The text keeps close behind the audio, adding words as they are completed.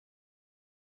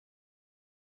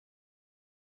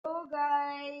Hello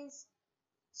guys.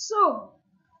 So,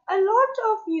 a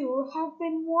lot of you have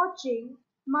been watching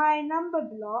my number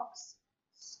blocks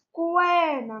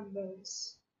square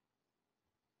numbers.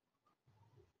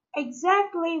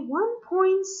 Exactly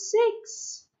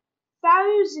 1.6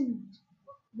 thousand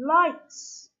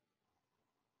likes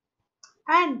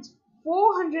and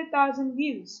 400,000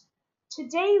 views.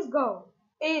 Today's goal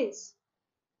is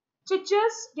to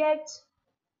just get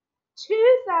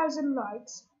 2,000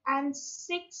 likes and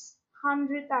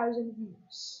 600,000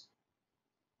 views.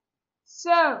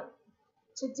 So,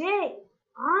 today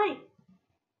I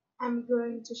am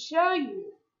going to show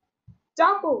you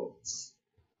doubles,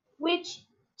 which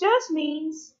just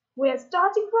means we're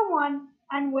starting from 1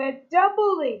 and we're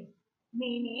doubling,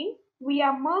 meaning we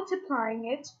are multiplying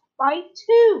it by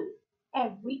 2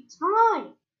 every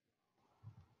time.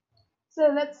 So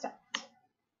let's start.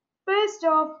 First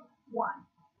off, 1,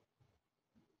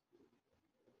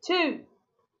 2,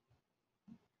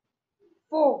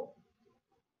 4,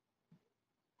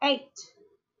 8,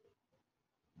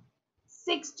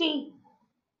 16,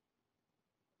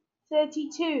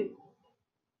 32,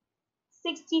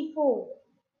 64,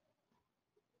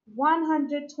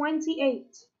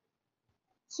 128,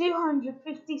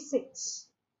 256,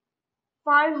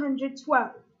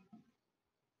 512,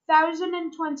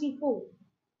 1024,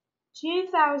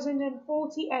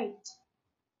 2048,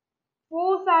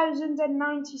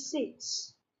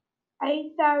 4096,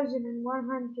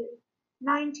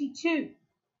 8192.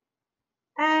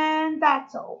 And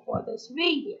that's all for this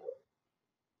video.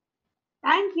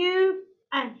 Thank you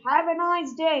and have a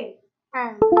nice day.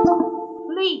 And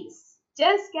please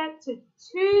just get to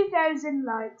 2,000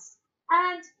 likes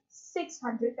and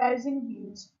 600,000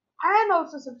 views. And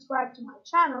also subscribe to my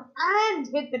channel and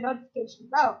hit the notification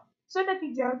bell so that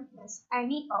you don't miss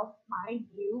any of my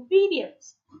new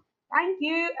videos. Thank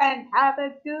you and have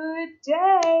a good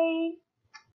day.